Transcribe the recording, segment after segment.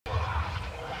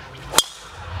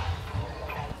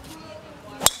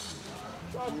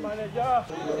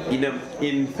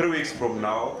In 3 weeks from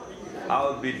now,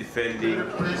 I'll be defending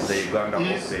the Uganda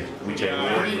Open, which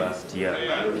I won last year.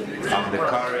 I'm the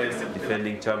current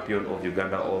defending champion of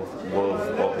Uganda Golf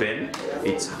Open.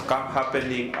 It's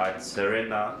happening at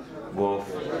Serena Golf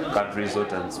Country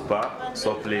Resort and Spa.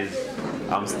 So please,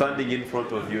 I'm standing in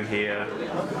front of you here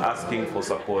asking for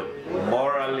support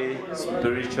morally,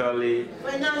 spiritually,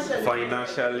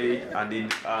 financially,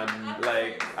 and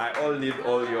like I all need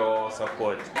all your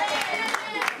support.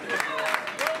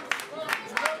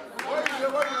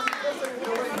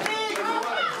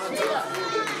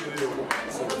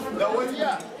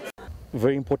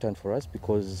 Very important for us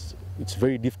because it's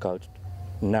very difficult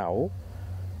now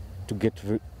to get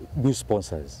new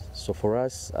sponsors. So for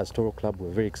us as Tooro Club, we're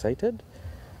very excited,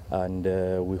 and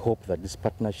we hope that this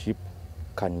partnership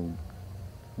can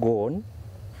go on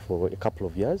for a couple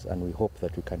of years, and we hope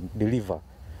that we can deliver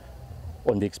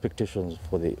on the expectations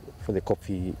for the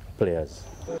coffee players.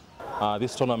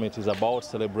 This tournament is about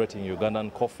celebrating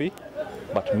Ugandan coffee,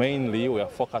 but mainly we are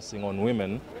focusing on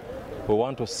women. We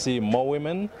want to see more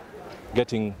women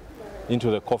getting into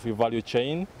the coffee value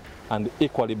chain and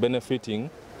equally benefiting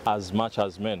as much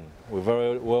as men. We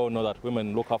very well know that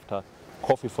women look after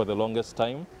coffee for the longest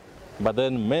time, but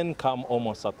then men come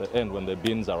almost at the end when the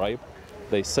beans are ripe.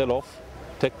 They sell off,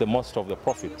 take the most of the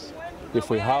profits. If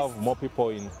we have more people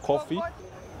in coffee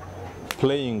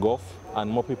playing golf and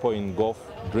more people in golf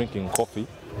drinking coffee,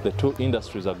 the two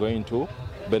industries are going to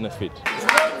benefit.